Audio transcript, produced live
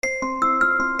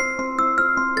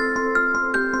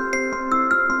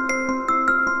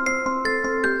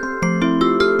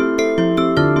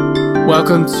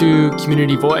Welcome to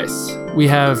Community Voice. We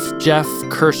have Jeff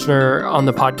Kirschner on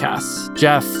the podcast.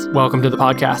 Jeff, welcome to the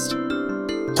podcast.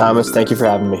 Thomas, thank you for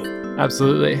having me.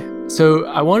 Absolutely. So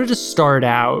I wanted to start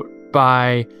out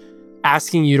by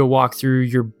asking you to walk through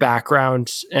your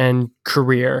background and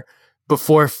career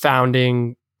before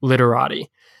founding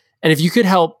Literati. And if you could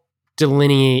help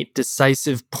delineate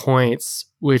decisive points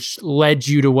which led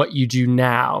you to what you do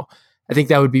now, I think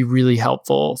that would be really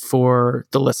helpful for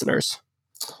the listeners.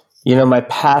 You know, my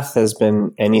path has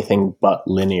been anything but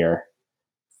linear.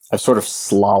 I've sort of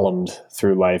slalomed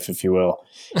through life, if you will.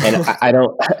 And I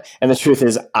don't, and the truth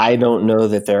is, I don't know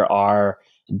that there are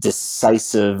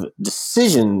decisive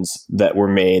decisions that were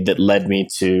made that led me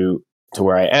to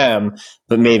where I am.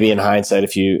 But maybe in hindsight,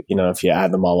 if you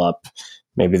add them all up,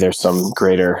 maybe there's some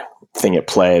greater thing at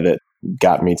play that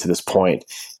got me to this point.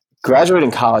 Graduating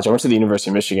college, I went to the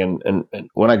University of Michigan. And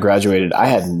when I graduated, I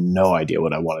had no idea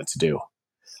what I wanted to do.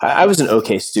 I was an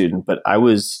okay student, but I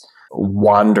was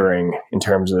wandering in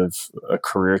terms of a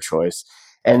career choice.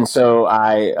 And so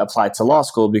I applied to law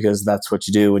school because that's what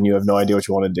you do when you have no idea what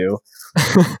you want to do.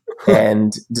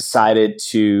 And decided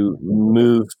to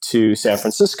move to San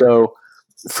Francisco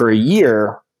for a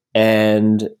year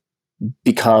and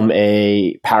become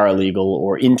a paralegal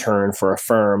or intern for a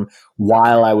firm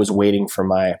while I was waiting for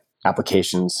my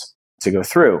applications to go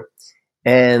through.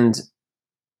 And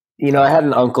you know, I had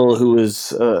an uncle who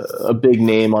was a big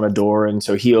name on a door, and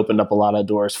so he opened up a lot of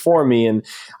doors for me. And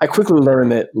I quickly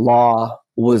learned that law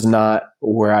was not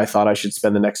where I thought I should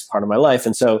spend the next part of my life.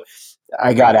 And so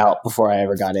I got out before I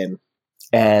ever got in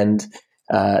and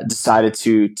decided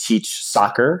to teach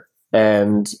soccer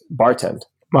and bartend.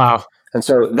 Wow. And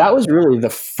so that was really the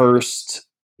first,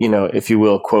 if you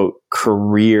will, quote,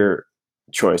 career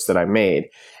choice that I made.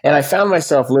 And I found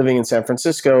myself living in San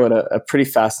Francisco at a pretty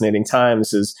fascinating time.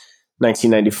 This is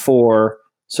 1994,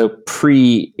 so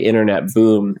pre-internet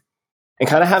boom, and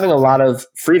kind of having a lot of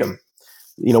freedom.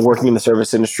 Working in the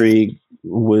service industry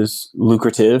was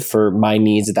lucrative for my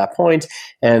needs at that point,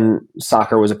 and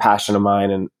soccer was a passion of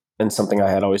mine and something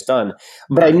I had always done.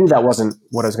 But I knew that wasn't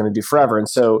what I was going to do forever. And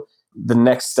so the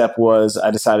next step was I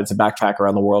decided to backpack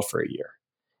around the world for a year.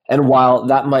 And while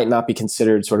that might not be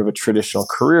considered sort of a traditional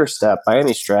career step by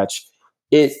any stretch,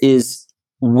 it is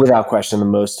without question the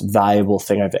most valuable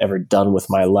thing I've ever done with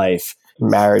my life,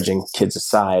 marriage and kids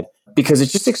aside, because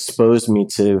it just exposed me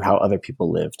to how other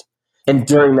people lived. And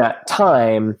during that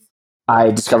time, I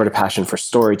discovered a passion for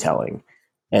storytelling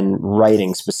and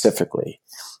writing specifically.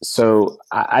 So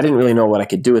I didn't really know what I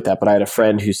could do with that, but I had a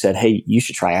friend who said, "Hey, you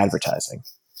should try advertising."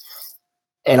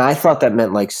 And I thought that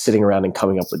meant like sitting around and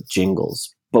coming up with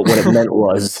jingles. But what it meant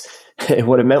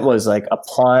was like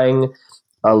applying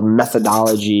a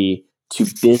methodology to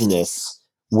business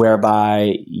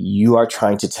whereby you are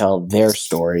trying to tell their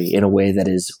story in a way that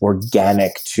is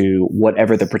organic to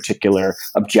whatever the particular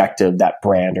objective that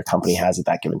brand or company has at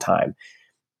that given time.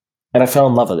 And I fell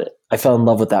in love with it. I fell in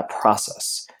love with that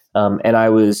process. And I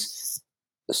was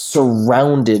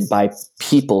surrounded by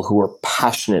people who were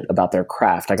passionate about their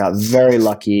craft. I got very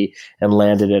lucky and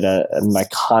landed at an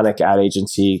iconic ad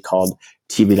agency called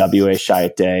TBWA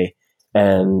Chiat Day.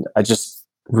 And I just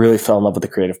really fell in love with the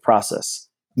creative process.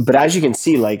 But as you can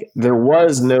see, like there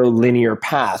was no linear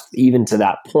path even to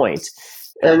that point.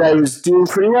 And I was doing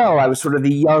pretty well. I was sort of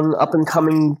the young up and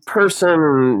coming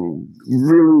person,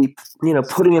 really,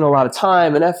 putting in a lot of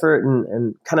time and effort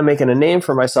and kind of making a name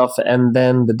for myself. And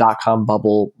then the dot-com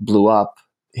bubble blew up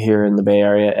here in the Bay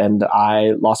Area and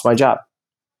I lost my job,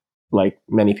 like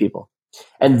many people.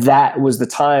 And that was the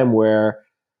time where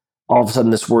all of a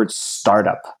sudden this word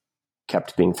startup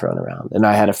kept being thrown around. And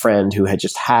I had a friend who had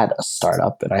just had a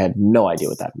startup and I had no idea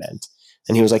what that meant.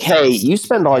 And he was like, "Hey, you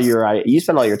spend all your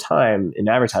time in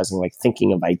advertising, like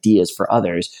thinking of ideas for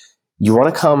others. You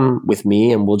want to come with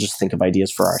me and we'll just think of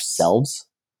ideas for ourselves?"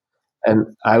 And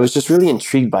I was just really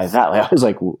intrigued by that. Like, I was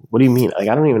like, "What do you mean? Like,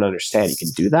 I don't even understand. You can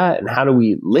do that? And how do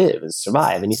we live and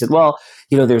survive?" And he said, "Well,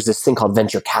 there's this thing called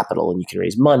venture capital and you can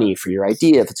raise money for your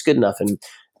idea if it's good enough." And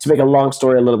to make a long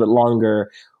story a little bit longer,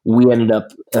 we ended up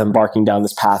embarking down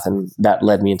this path, and that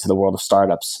led me into the world of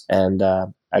startups. And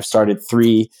I've started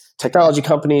 3 technology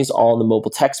companies, all in the mobile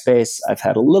tech space. I've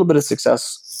had a little bit of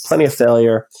success, plenty of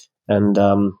failure, and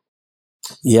the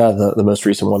most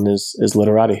recent one is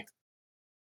Literati.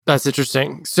 That's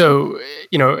interesting. So,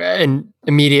 and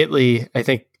immediately, I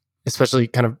think, especially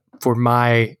kind of for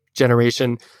my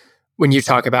generation, when you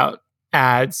talk about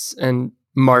ads and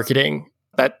marketing,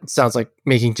 that sounds like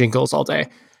making jingles all day.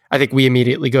 I think we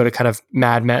immediately go to kind of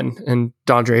Mad Men and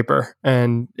Don Draper.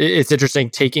 And it's interesting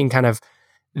taking kind of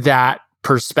that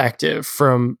perspective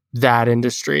from that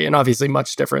industry, and obviously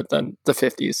much different than the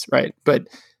 50s, right? But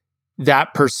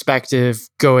that perspective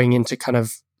going into kind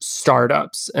of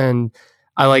startups. And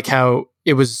I like how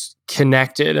it was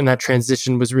connected and that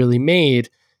transition was really made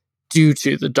due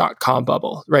to the dot-com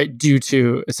bubble, right? Due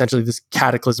to essentially this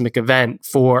cataclysmic event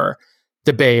for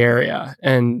the Bay Area.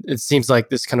 And it seems like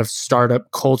this kind of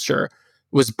startup culture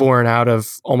was born out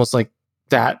of almost like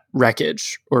that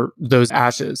wreckage or those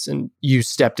ashes, and you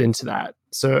stepped into that.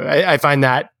 So I find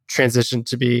that transition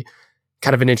to be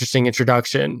kind of an interesting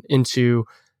introduction into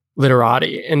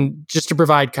Literati. And just to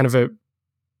provide kind of a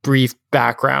brief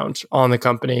background on the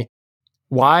company,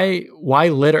 why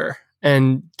Litter?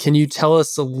 And can you tell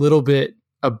us a little bit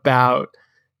about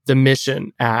the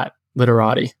mission at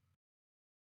Literati?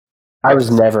 I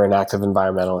was never an active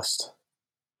environmentalist.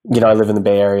 I live in the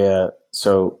Bay Area,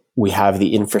 so we have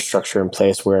the infrastructure in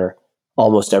place where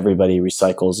almost everybody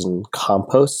recycles and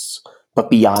composts. But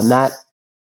beyond that,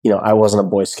 I wasn't a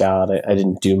Boy Scout. I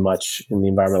didn't do much in the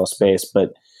environmental space.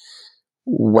 But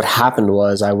what happened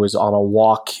was I was on a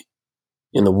walk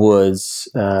in the woods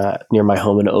near my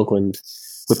home in Oakland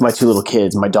with my two little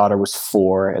kids. My daughter was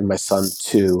 4 and my son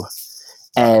 2.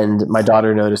 And my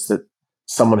daughter noticed that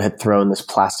someone had thrown this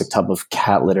plastic tub of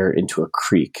cat litter into a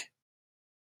creek.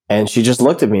 And she just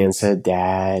looked at me and said,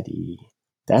 "Daddy,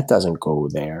 that doesn't go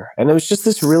there." And it was just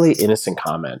this really innocent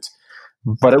comment.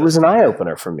 But it was an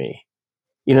eye-opener for me.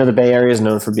 The Bay Area is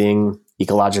known for being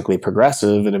ecologically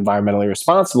progressive and environmentally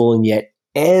responsible, and yet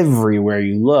everywhere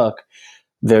you look,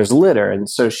 there's litter. And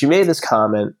so she made this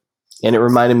comment, and it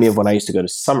reminded me of when I used to go to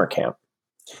summer camp.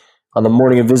 On the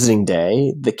morning of visiting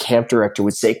day, the camp director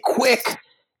would say, "Quick,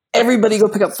 everybody go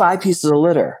pick up 5 pieces of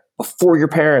litter before your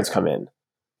parents come in."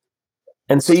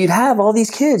 And so you'd have all these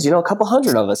kids, a couple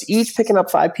hundred of us, each picking up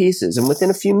 5 pieces. And within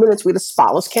a few minutes, we had a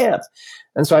spotless camp.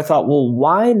 And so I thought, well,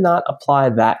 why not apply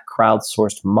that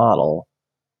crowdsourced model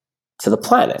to the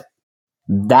planet?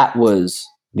 That was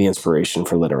the inspiration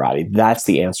for Literati. That's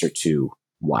the answer to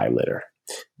why litter.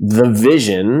 The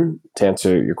vision, to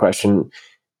answer your question,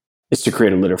 is to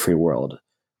create a litter-free world,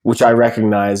 which I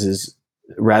recognize is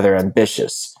rather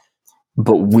ambitious.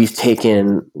 But we've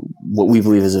taken what we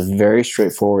believe is a very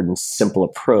straightforward and simple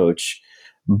approach,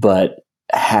 but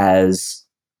has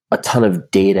a ton of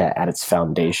data at its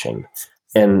foundation.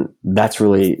 And that's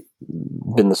really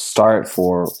been the start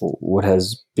for what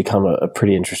has become a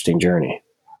pretty interesting journey.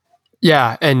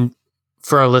 Yeah. And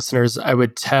for our listeners, I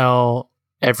would tell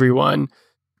everyone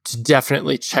to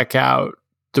definitely check out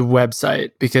the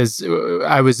website, because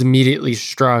I was immediately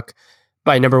struck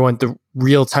by, number one, the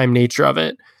real-time nature of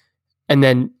it. And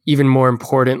then even more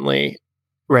importantly,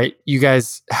 right, you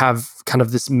guys have kind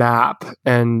of this map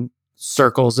and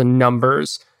circles and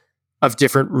numbers of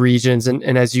different regions. And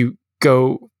as you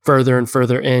go further and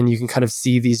further in, you can kind of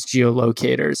see these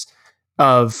geolocators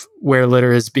of where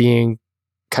litter is being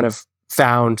kind of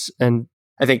found. And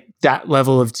I think that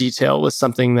level of detail was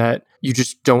something that you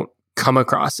just don't come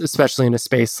across, especially in a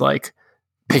space like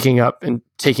picking up and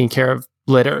taking care of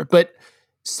litter. But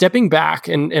stepping back,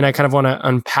 and I kind of want to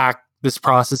unpack this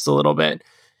process a little bit.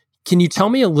 Can you tell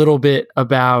me a little bit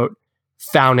about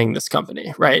founding this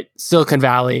company, right? Silicon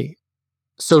Valley,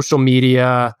 social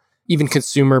media, even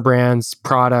consumer brands,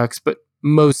 products, but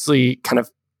mostly kind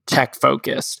of tech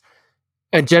focused.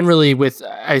 And generally with,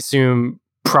 I assume,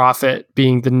 profit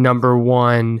being the number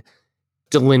one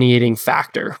delineating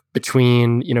factor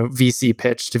between, VC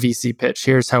pitch to VC pitch.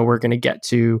 Here's how we're going to get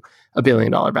to $1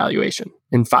 billion valuation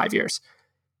in 5 years.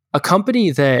 A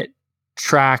company that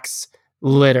tracks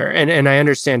litter, and I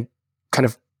understand kind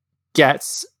of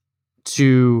gets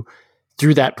to,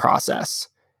 through that process,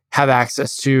 have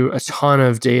access to a ton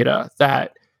of data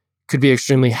that could be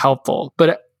extremely helpful.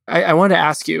 But I wanted to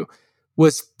ask you,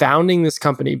 was founding this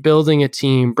company, building a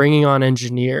team, bringing on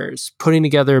engineers, putting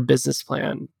together a business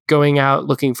plan, going out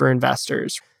looking for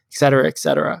investors, et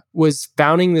cetera, was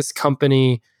founding this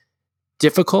company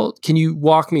difficult? Can you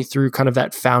walk me through kind of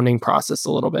that founding process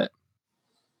a little bit?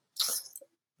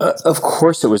 Of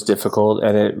course it was difficult,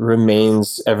 and it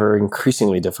remains ever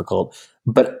increasingly difficult.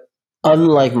 But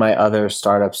unlike my other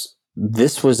startups,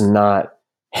 this was not,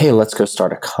 "Hey, let's go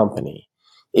start a company."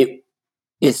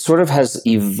 It sort of has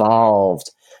evolved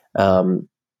in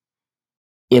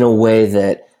a way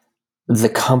that the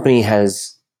company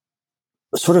has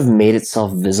sort of made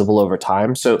itself visible over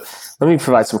time. So let me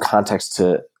provide some context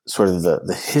to sort of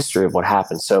the history of what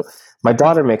happened. So my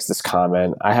daughter makes this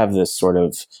comment. I have this sort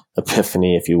of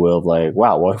epiphany, if you will, of like,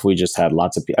 wow, what if we just had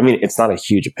lots of people? I mean, it's not a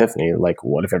huge epiphany. Like,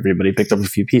 what if everybody picked up a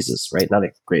few pieces, right? Not a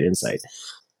great insight.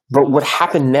 But what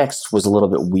happened next was a little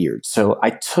bit weird. So I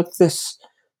took this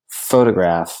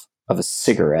photograph of a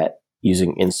cigarette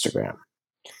using Instagram.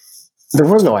 There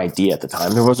was no idea at the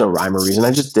time. There was no rhyme or reason.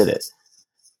 I just did it.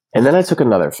 And then I took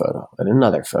another photo and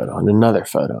another photo and another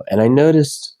photo. And I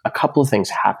noticed a couple of things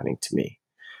happening to me.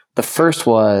 The first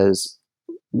was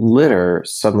litter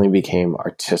suddenly became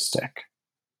artistic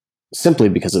simply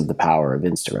because of the power of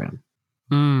Instagram.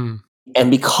 And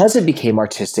because it became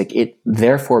artistic, it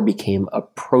therefore became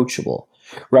approachable,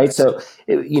 right? So,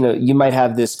 you might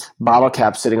have this bottle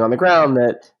cap sitting on the ground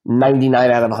that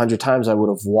 99 out of 100 times I would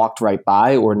have walked right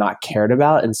by or not cared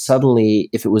about. And suddenly,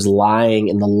 if it was lying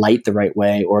in the light the right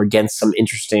way or against some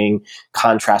interesting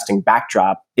contrasting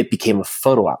backdrop, it became a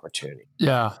photo opportunity.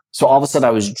 Yeah. So all of a sudden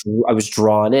I was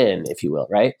drawn in, if you will,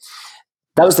 right?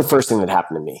 That was the first thing that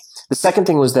happened to me. The second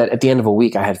thing was that at the end of a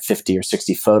week, I had 50 or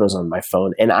 60 photos on my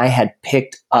phone, and I had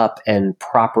picked up and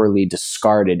properly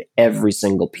discarded every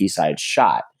single piece I had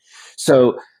shot.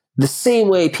 So the same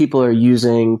way people are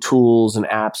using tools and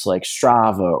apps like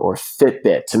Strava or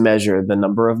Fitbit to measure the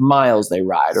number of miles they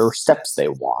ride or steps they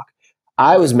walk,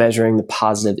 I was measuring the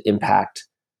positive impact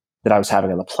that I was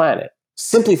having on the planet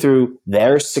simply through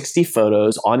their 60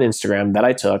 photos on Instagram that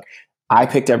I took. I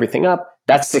picked everything up.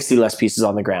 That's 60 less pieces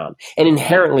on the ground. And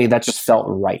inherently, that just felt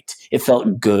right. It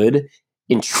felt good.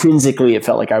 Intrinsically, it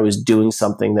felt like I was doing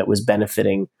something that was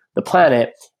benefiting the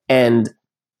planet. And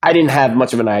I didn't have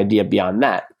much of an idea beyond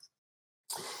that.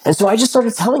 And so I just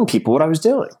started telling people what I was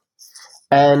doing.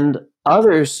 And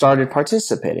others started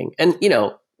participating. And,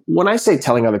 when I say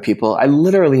telling other people, I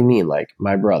literally mean like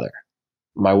my brother,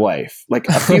 my wife, like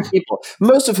a few people,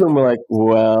 most of whom were like,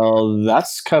 well,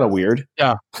 that's kind of weird.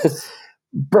 Yeah.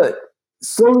 But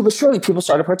slowly but surely, people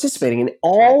started participating. And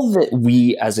all that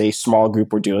we as a small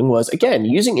group were doing was, again,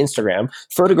 using Instagram,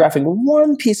 photographing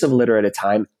one piece of litter at a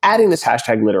time, adding this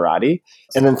hashtag literati,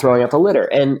 and then throwing out the litter.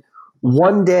 And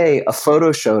one day, a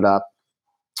photo showed up,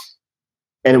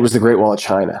 and it was the Great Wall of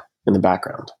China in the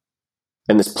background,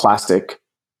 and this plastic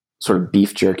sort of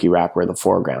beef jerky wrapper in the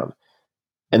foreground.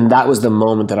 And that was the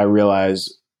moment that I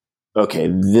realized,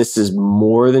 okay, this is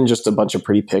more than just a bunch of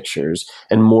pretty pictures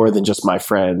and more than just my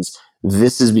friends.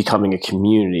 This is becoming a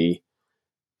community,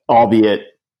 albeit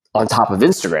on top of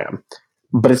Instagram,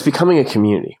 but it's becoming a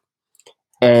community.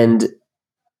 And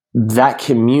that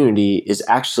community is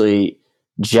actually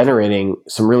generating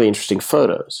some really interesting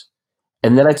photos.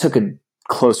 And then I took a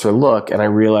closer look and I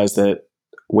realized that,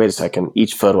 wait a second,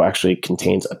 each photo actually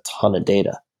contains a ton of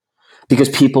data because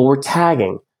people were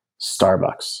tagging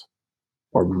Starbucks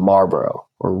or Marlboro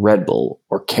or Red Bull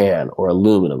or can or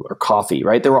aluminum or coffee,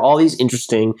 right? There were all these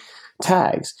interesting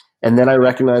tags. And then I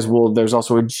recognized, well, there's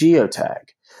also a geotag.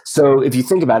 So if you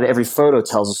think about it, every photo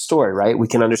tells a story, right? We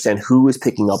can understand who is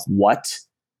picking up what,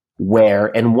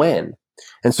 where, and when.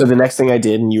 And so the next thing I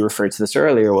did, and you referred to this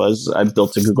earlier, was I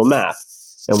built a Google map.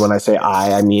 And when I say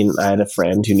I mean I had a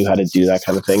friend who knew how to do that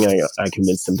kind of thing. I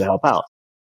convinced him to help out.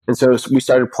 And so we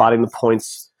started plotting the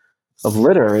points of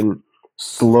litter, and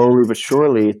slowly but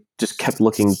surely just kept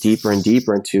looking deeper and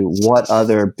deeper into what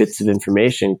other bits of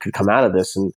information could come out of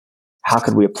this and how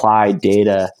could we apply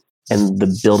data and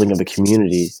the building of the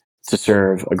community to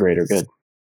serve a greater good.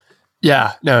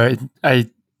 Yeah, no, I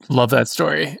love that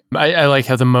story. I like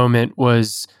how the moment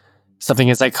was something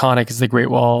as iconic as the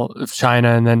Great Wall of China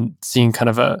and then seeing kind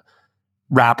of a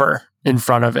wrapper in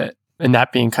front of it and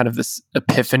that being kind of this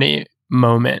epiphany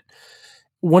moment.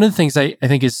 One of the things I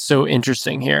think is so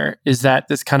interesting here is that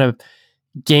this kind of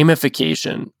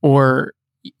gamification, or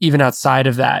even outside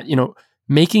of that,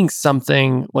 making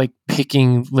something like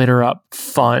picking litter up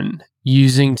fun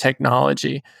using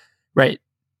technology, right?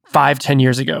 5-10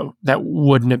 years ago, that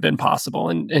wouldn't have been possible.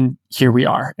 And here we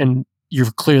are. And you're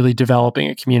clearly developing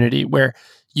a community where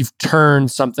you've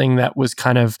turned something that was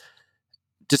kind of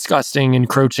disgusting,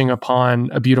 encroaching upon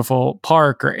a beautiful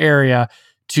park or area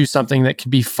to something that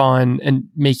could be fun and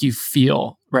make you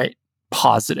feel, right,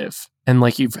 positive and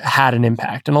like you've had an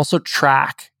impact, and also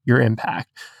track your impact,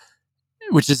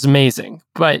 which is amazing.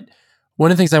 But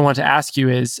one of the things I want to ask you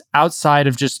is, outside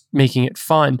of just making it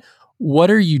fun,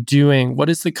 what are you doing? What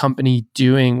is the company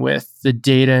doing with the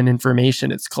data and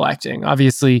information it's collecting?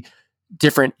 Obviously,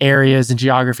 different areas and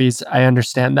geographies, I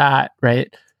understand that,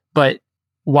 right? But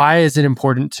why is it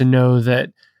important to know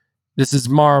that this is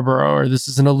Marlboro, or this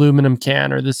is an aluminum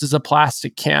can, or this is a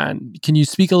plastic can? Can you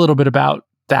speak a little bit about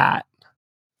that?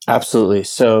 Absolutely.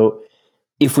 So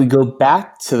if we go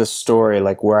back to the story,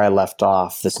 like where I left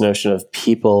off, this notion of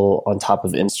people on top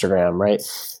of Instagram, right?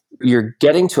 You're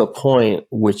getting to a point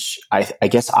which I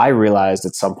guess I realized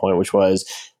at some point, which was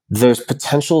there's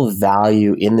potential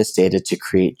value in this data to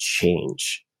create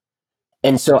change.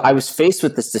 And so I was faced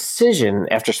with this decision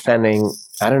after spending,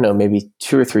 I don't know, maybe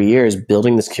 2 or 3 years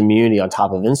building this community on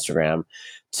top of Instagram,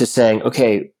 to saying,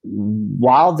 okay,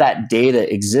 while that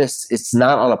data exists, it's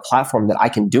not on a platform that I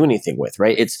can do anything with,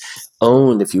 right? It's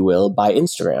owned, if you will, by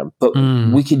Instagram, but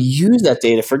we could use that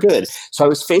data for good. So I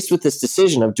was faced with this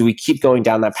decision of, do we keep going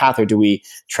down that path, or do we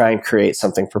try and create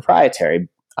something proprietary,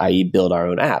 i.e. build our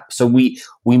own app? So we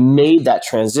made that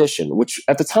transition, which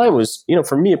at the time was,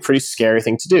 for me, a pretty scary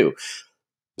thing to do.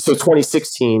 So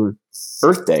 2016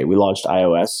 Earth Day, we launched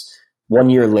iOS. 1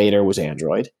 year later was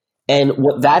Android. And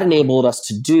what that enabled us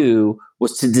to do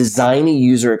was to design a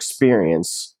user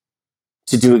experience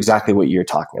to do exactly what you're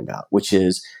talking about, which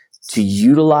is to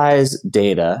utilize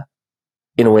data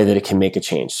in a way that it can make a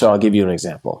change. So I'll give you an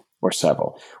example, or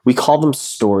several. We call them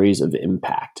stories of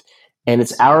impact. And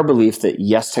it's our belief that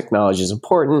yes, technology is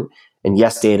important, and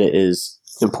yes, data is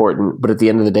important, but at the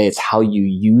end of the day, it's how you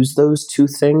use those two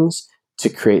things to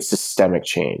create systemic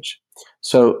change.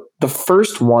 So the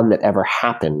first one that ever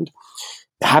happened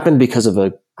because of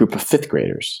a group of fifth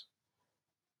graders.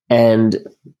 And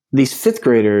these fifth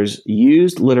graders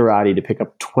used Literati to pick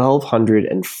up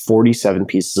 1,247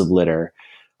 pieces of litter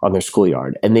on their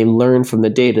schoolyard. And they learned from the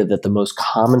data that the most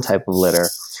common type of litter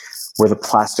were the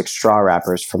plastic straw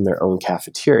wrappers from their own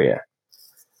cafeteria.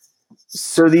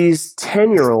 So these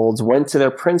 10-year-olds went to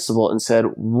their principal and said,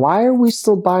 why are we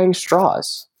still buying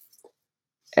straws?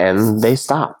 And they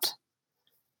stopped.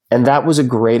 And that was a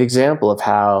great example of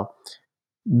how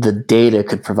the data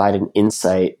could provide an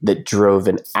insight that drove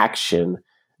an action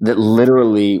that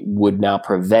literally would now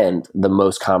prevent the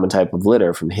most common type of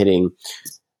litter from hitting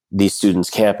these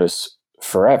students' campus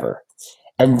forever.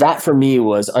 And that for me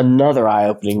was another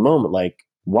eye-opening moment. Like,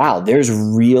 wow, there's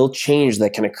real change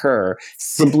that can occur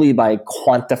simply by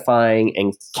quantifying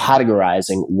and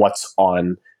categorizing what's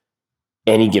on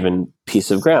any given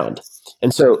piece of ground.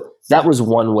 And so that was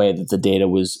one way that the data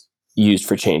was used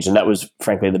for change. And that was,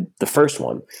 frankly, the first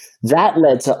one. That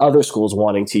led to other schools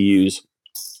wanting to use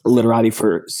Literati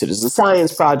for citizen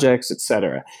science projects, et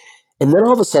cetera. And then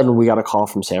all of a sudden, we got a call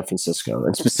from San Francisco,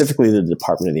 and specifically the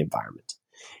Department of the Environment.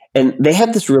 And they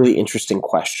had this really interesting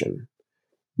question.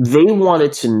 They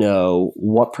wanted to know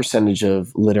what percentage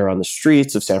of litter on the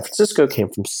streets of San Francisco came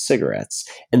from cigarettes.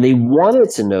 And they wanted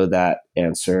to know that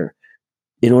answer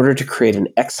in order to create an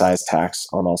excise tax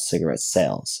on all cigarette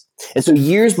sales. And so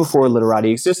years before Literati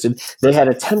existed, they had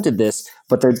attempted this,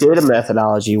 but their data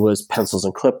methodology was pencils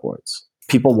and clipboards.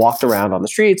 People walked around on the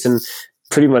streets and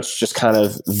pretty much just kind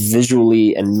of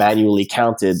visually and manually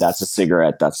counted, that's a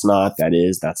cigarette, that's not, that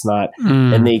is, that's not.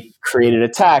 And they created a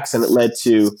tax, and it led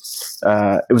to,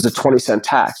 it was a 20-cent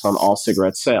tax on all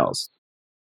cigarette sales.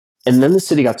 And then the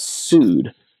city got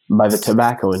sued by the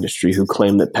tobacco industry, who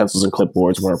claimed that pencils and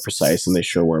clipboards weren't precise and they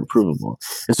sure were improvable.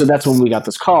 And so that's when we got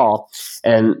this call.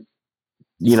 And,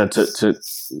 to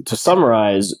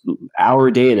summarize, our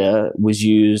data was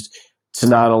used to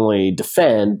not only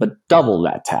defend, but double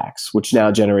that tax, which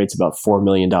now generates about $4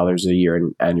 million a year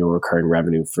in annual recurring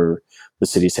revenue for the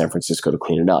city of San Francisco to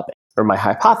clean it up. Or my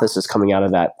hypothesis coming out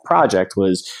of that project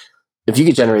was, if you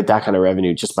could generate that kind of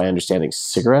revenue just by understanding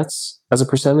cigarettes as a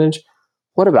percentage,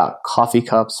 what about coffee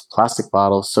cups, plastic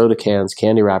bottles, soda cans,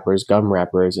 candy wrappers, gum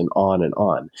wrappers, and on and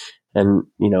on? And,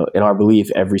 in our belief,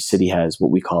 every city has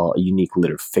what we call a unique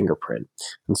litter fingerprint.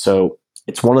 And so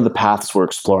it's one of the paths we're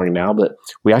exploring now, but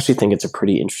we actually think it's a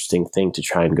pretty interesting thing to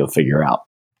try and go figure out.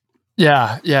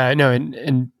 Yeah, I know.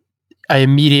 And I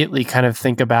immediately kind of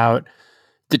think about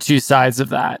the two sides of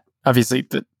that. Obviously,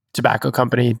 the tobacco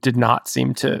company did not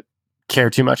seem to care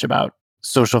too much about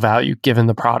social value given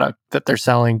the product that they're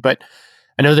selling. But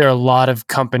I know there are a lot of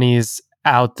companies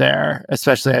out there,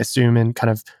 especially I assume in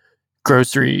kind of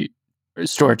grocery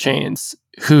store chains,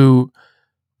 who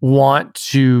want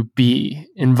to be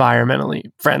environmentally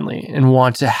friendly and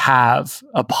want to have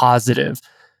a positive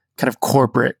kind of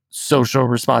corporate social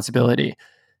responsibility.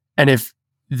 And if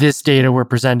this data were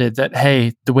presented that,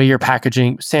 hey, the way you're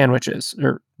packaging sandwiches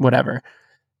or whatever,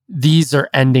 these are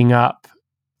ending up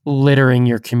littering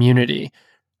your community,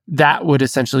 that would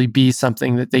essentially be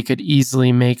something that they could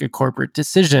easily make a corporate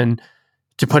decision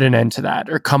to put an end to that,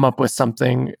 or come up with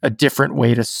something, a different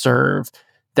way to serve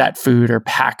that food or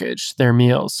package their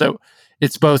meals. So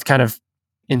it's both kind of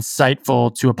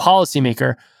insightful to a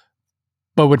policymaker,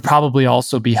 but would probably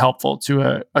also be helpful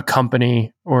to a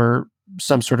company or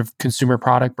some sort of consumer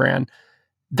product brand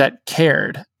that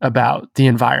cared about the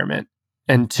environment,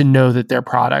 and to know that their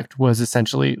product was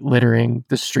essentially littering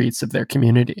the streets of their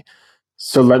community.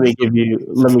 So let me give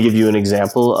you an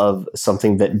example of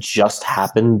something that just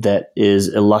happened that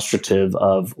is illustrative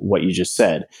of what you just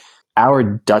said. Our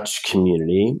Dutch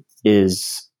community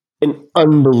is an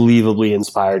unbelievably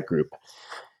inspired group.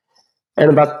 And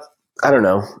about, I don't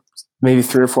know, maybe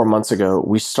 3 or 4 months ago,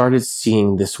 we started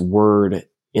seeing this word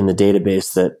in the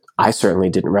database that I certainly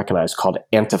didn't recognize called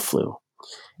antiflu.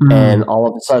 And all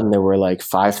of a sudden, there were like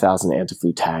 5,000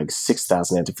 antiflu tags,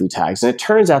 6,000 antiflu tags. And it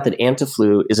turns out that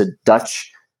antiflu is a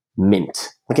Dutch mint,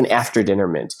 like an after dinner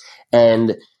mint.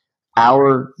 And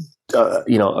our,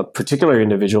 a particular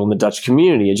individual in the Dutch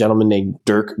community, a gentleman named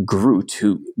Dirk Groot,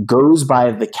 who goes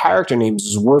by the character name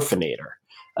Zwerfinator.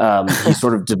 He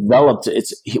sort of developed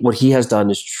what he has done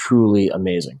is truly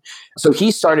amazing. So he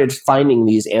started finding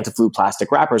these anti-flu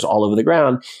plastic wrappers all over the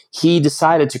ground. He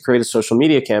decided to create a social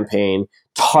media campaign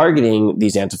targeting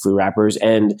these anti-flu wrappers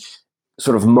and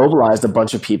sort of mobilized a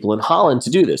bunch of people in Holland to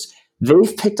do this.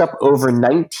 They've picked up over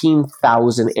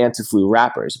 19,000 anti-flu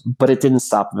wrappers, but it didn't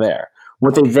stop there.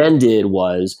 What they then did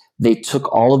was they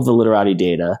took all of the literati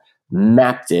data,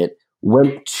 mapped it,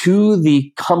 went to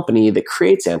the company that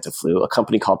creates antiflu, a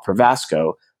company called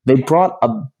Prevasco. They brought a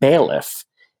bailiff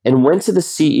and went to the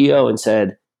CEO and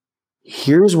said,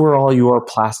 here's where all your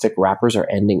plastic wrappers are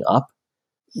ending up.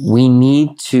 We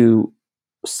need to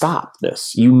stop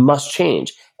this. You must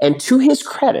change. And to his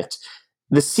credit,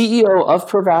 the CEO of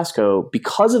Prevasco,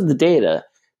 because of the data,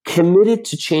 committed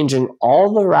to changing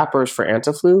all the wrappers for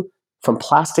antiflu from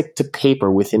plastic to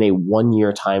paper within a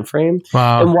 1-year time frame.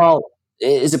 Wow. And while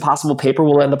is it possible paper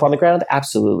will end up on the ground?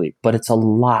 Absolutely. But it's a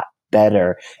lot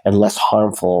better and less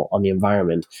harmful on the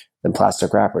environment than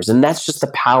plastic wrappers. And that's just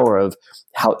the power of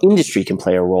how industry can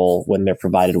play a role when they're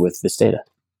provided with this data.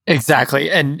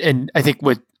 Exactly. And I think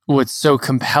what's so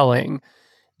compelling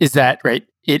is that, right,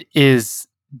 it is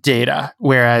data.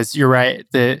 Whereas you're right,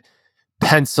 the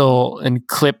pencil and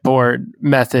clipboard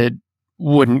method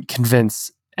wouldn't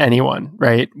convince anyone,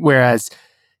 right? Whereas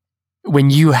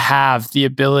when you have the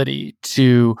ability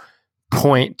to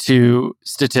point to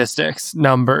statistics,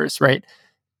 numbers, right?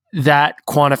 That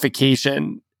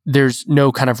quantification, there's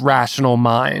no kind of rational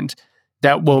mind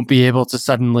that won't be able to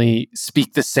suddenly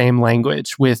speak the same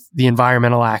language with the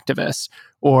environmental activist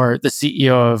or the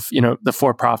CEO of, the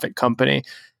for-profit company.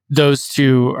 Those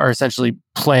two are essentially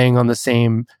playing on the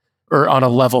same or on a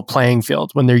level playing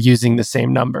field when they're using the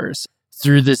same numbers.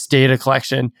 Through this data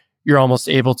collection, you're almost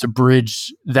able to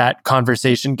bridge that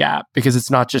conversation gap because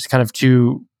it's not just kind of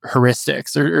two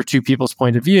heuristics or two people's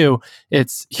point of view.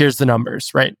 It's here's the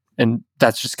numbers, right? And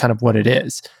that's just kind of what it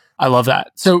is. I love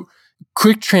that. So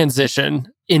quick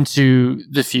transition into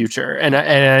the future. And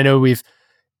I know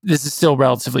this is still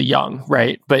relatively young,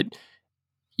 right? But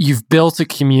you've built a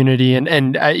community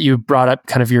and you brought up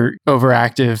kind of your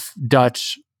overactive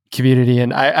Dutch community.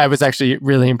 And I was actually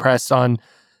really impressed on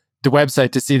the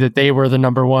website to see that they were the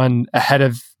number one ahead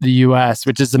of the US,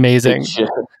 which is amazing.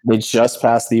 They just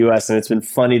passed the US, and it's been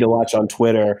funny to watch on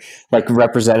Twitter, like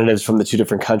representatives from the two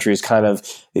different countries kind of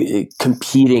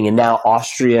competing. And now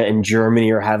Austria and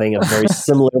Germany are having a very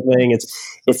similar thing.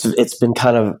 It's been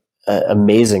kind of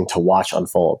amazing to watch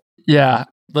unfold. Yeah.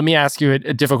 Let me ask you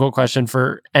a difficult question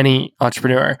for any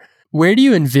entrepreneur. Where do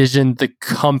you envision the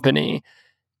company,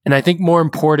 and I think more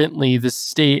importantly, the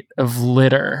state of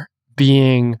litter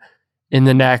being in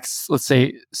the next, let's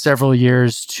say, several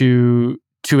years to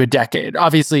a decade?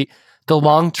 Obviously, the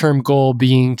long-term goal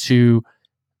being to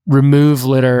remove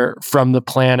litter from the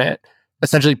planet,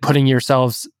 essentially putting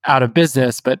yourselves out of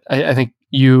business. But I think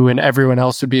you and everyone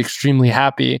else would be extremely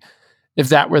happy if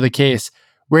that were the case.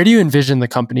 Where do you envision the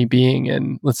company being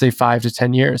in, let's say, 5 to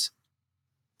 10 years?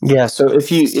 Yeah, so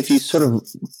if you sort of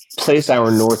place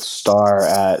our North Star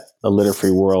at a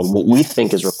litter-free world, what we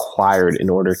think is required in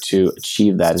order to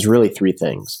achieve that is really 3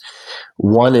 things.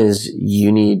 One is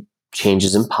you need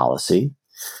changes in policy.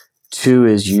 2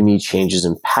 is you need changes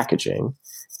in packaging.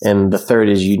 And the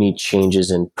 3rd is you need changes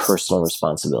in personal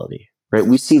responsibility, right?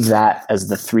 We see that as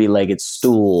the 3-legged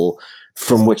stool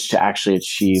from which to actually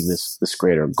achieve this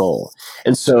greater goal.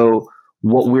 And so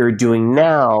what we're doing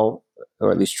now,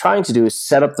 or at least trying to do, is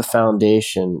set up the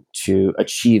foundation to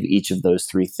achieve each of those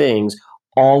 3 things,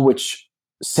 all which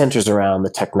centers around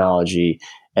the technology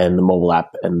and the mobile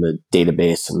app and the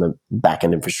database and the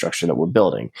backend infrastructure that we're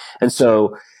building. And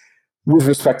so with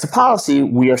respect to policy,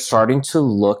 we are starting to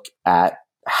look at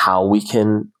how we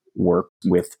can work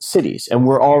with cities. And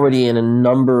we're already in a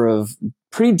number of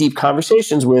pretty deep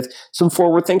conversations with some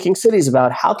forward-thinking cities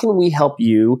about how can we help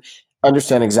you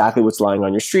understand exactly what's lying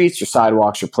on your streets, your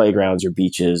sidewalks, your playgrounds, your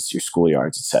beaches, your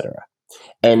schoolyards, etc.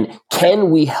 And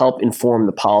can we help inform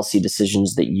the policy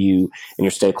decisions that you and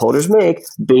your stakeholders make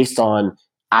based on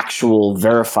actual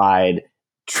verified,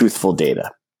 truthful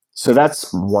data? So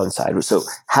that's one side. So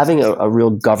having a real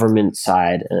government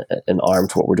side, an arm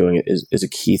to what we're doing is a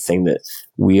key thing that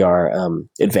we are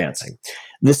advancing.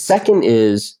 The second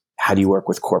is, how do you work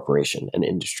with corporation and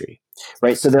industry,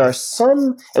 right? So there are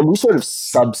some, and we sort of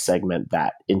sub-segment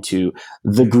that into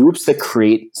the groups that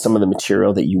create some of the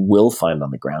material that you will find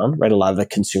on the ground, right? A lot of the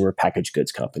consumer packaged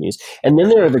goods companies. And then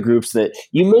there are the groups that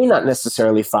you may not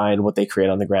necessarily find what they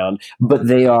create on the ground, but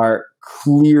they are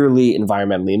clearly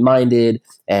environmentally minded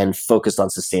and focused on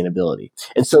sustainability.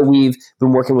 And so we've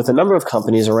been working with a number of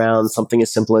companies around something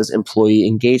as simple as employee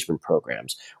engagement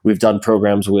programs. We've done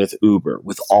programs with Uber,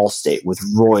 with Allstate, with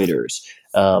Reuters,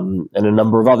 and a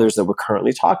number of others that we're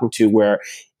currently talking to, where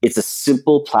it's a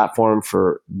simple platform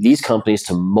for these companies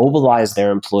to mobilize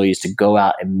their employees to go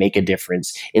out and make a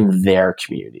difference in their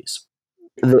communities.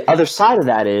 The other side of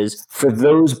that is, for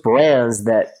those brands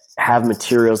that have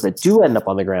materials that do end up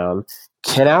on the ground,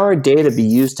 can our data be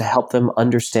used to help them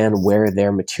understand where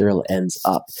their material ends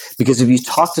up? Because if you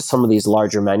talk to some of these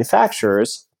larger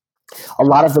manufacturers, a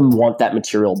lot of them want that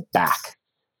material back.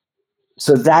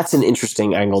 So that's an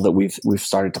interesting angle that we've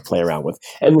started to play around with.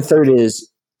 And the third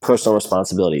is personal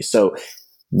responsibility. So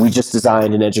we just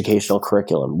designed an educational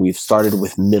curriculum. We've started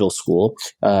with middle school,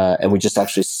 and we just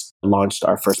actually launched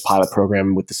our first pilot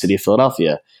program with the city of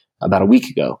Philadelphia about a week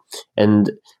ago.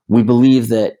 And we believe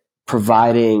that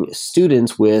providing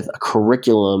students with a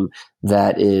curriculum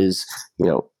that is,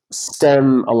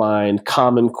 STEM aligned,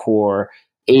 Common Core,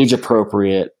 age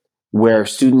appropriate, where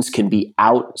students can be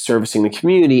out servicing the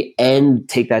community and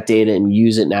take that data and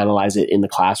use it and analyze it in the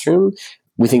classroom,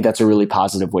 we think that's a really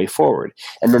positive way forward.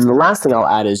 And then the last thing I'll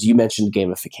add is, you mentioned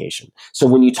gamification. So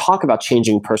when you talk about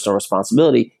changing personal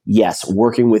responsibility, yes,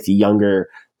 working with younger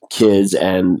kids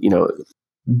and,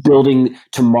 building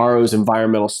tomorrow's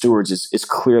environmental stewards is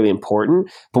clearly important.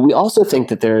 But we also think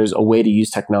that there's a way to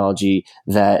use technology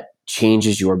that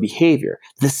changes your behavior.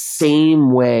 The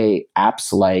same way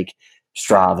apps like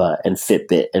Strava and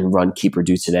Fitbit and Runkeeper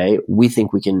do today, we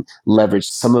think we can leverage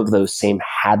some of those same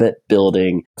habit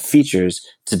building features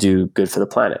to do good for the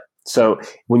planet. So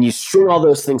when you string all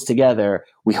those things together,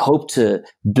 we hope to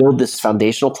build this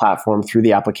foundational platform through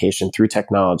the application, through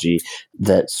technology,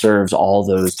 that serves all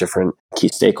those different key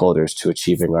stakeholders to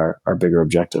achieving our bigger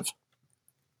objective.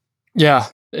 Yeah.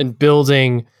 And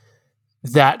building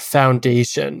that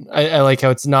foundation. I like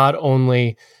how it's not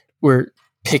only we're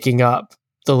picking up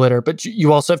the litter, but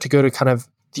you also have to go to kind of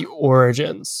the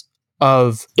origins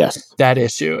of that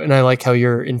issue. And I like how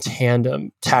you're in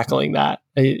tandem tackling that.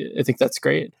 I think that's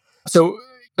great. So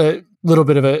a little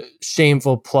bit of a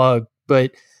shameful plug,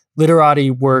 but Literati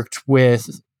worked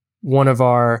with one of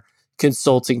our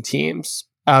consulting teams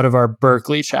out of our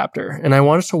Berkeley chapter. And I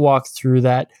wanted to walk through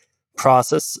that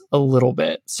process a little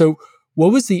bit. So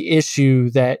what was the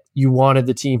issue that you wanted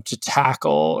the team to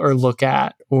tackle or look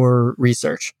at or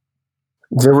research?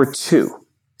 There were two.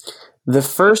 The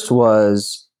first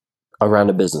was around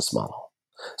a business model.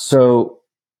 So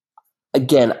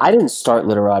again, I didn't start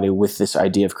Literati with this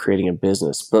idea of creating a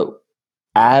business, but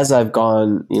as I've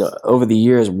gone, over the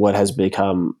years, what has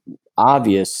become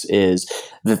obvious is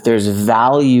that there's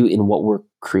value in what we're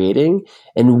creating.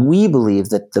 And we believe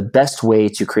that the best way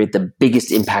to create the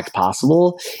biggest impact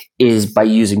possible is by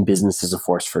using business as a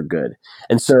force for good.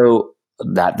 And so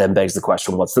that then begs the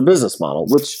question, what's the business model?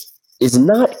 Which is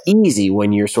not easy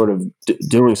when you're sort of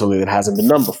doing something that hasn't been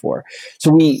done before.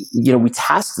 So we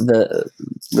tasked the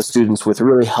students with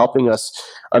really helping us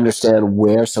understand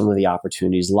where some of the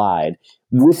opportunities lied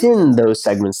within those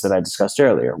segments that I discussed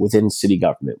earlier, within city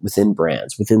government, within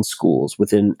brands, within schools,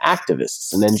 within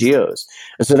activists and NGOs.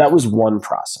 And so that was one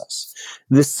process.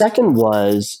 The second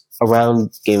was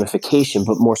around gamification,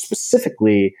 but more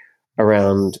specifically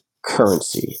around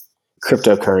currency,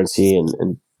 cryptocurrency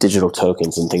and digital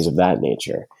tokens and things of that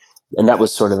nature. And that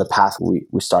was sort of the path we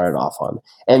started off on.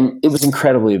 And it was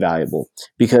incredibly valuable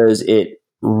because it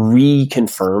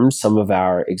reconfirmed some of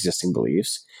our existing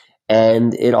beliefs.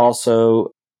 And it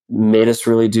also made us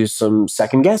really do some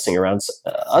second guessing around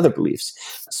other beliefs,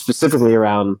 specifically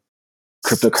around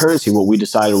cryptocurrency. What we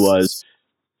decided was,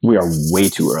 we are way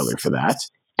too early for that.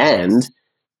 And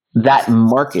that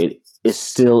market is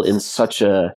still in such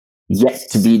a yet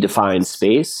to be defined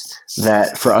space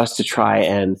that for us to try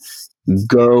and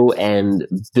go and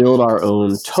build our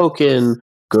own token,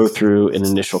 go through an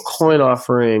initial coin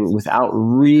offering without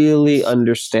really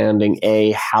understanding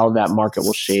how that market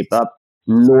will shape up,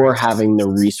 nor having the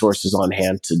resources on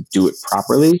hand to do it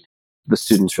properly, the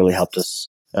students really helped us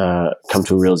come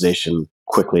to a realization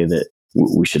quickly that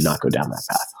we should not go down that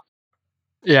path.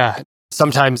 Yeah.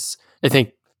 Sometimes I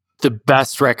think the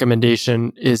best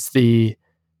recommendation is the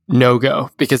no-go,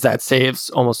 because that saves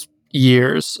almost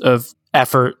years of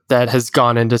effort that has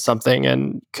gone into something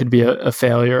and could be a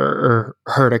failure or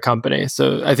hurt a company.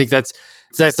 So I think that's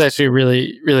actually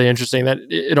really, really interesting, that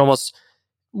it almost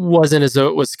wasn't as though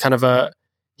it was kind of a,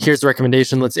 here's the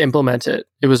recommendation, let's implement it.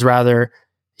 It was rather,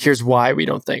 here's why we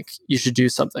don't think you should do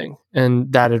something.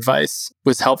 And that advice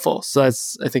was helpful. So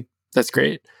I think that's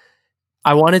great.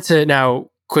 I wanted to now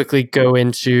quickly go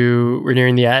into, we're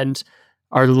nearing the end,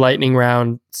 our lightning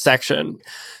round section.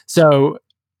 So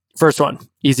first one,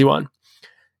 easy one.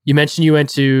 You mentioned you went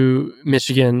to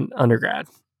Michigan undergrad.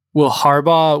 Will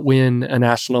Harbaugh win a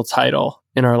national title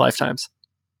in our lifetimes?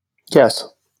 Yes.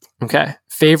 Okay.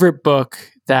 Favorite book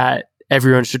that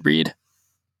everyone should read?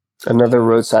 Another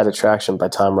Roadside Attraction by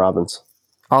Tom Robbins.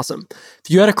 Awesome. If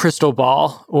you had a crystal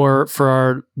ball, or for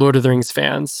our Lord of the Rings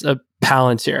fans, a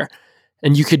Palantir,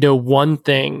 and you could know one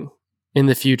thing in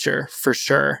the future for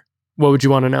sure, what would you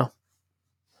want to know?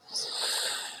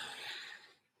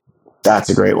 That's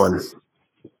a great one.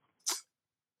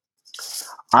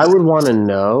 I would want to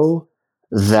know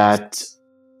that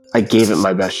I gave it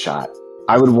my best shot.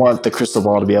 I would want the crystal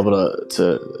ball to be able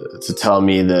to tell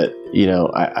me that,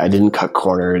 I didn't cut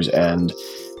corners, and,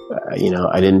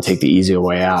 I didn't take the easy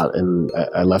way out, and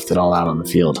I left it all out on the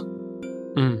field.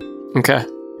 Okay.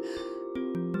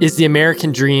 Is the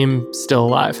American dream still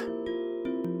alive?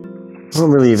 I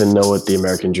don't really even know what the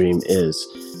American dream is.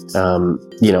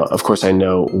 Of course I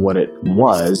know what it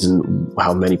was and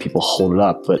how many people hold it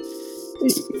up, but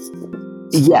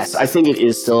yes, I think it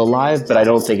is still alive, but I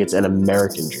don't think it's an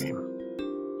American dream.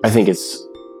 I think it's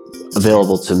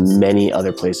available to many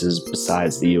other places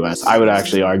besides the US. I would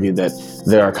actually argue that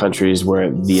there are countries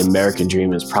where the American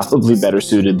dream is probably better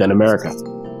suited than America.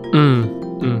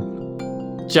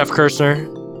 Jeff Kirschner,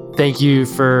 thank you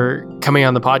for coming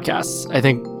on the podcast. I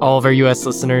think all of our US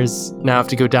listeners now have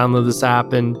to go download this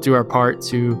app and do our part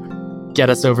to get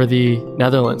us over the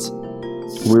Netherlands.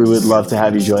 We would love to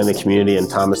have you join the community. And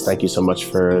Thomas, thank you so much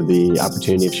for the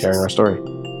opportunity of sharing our story.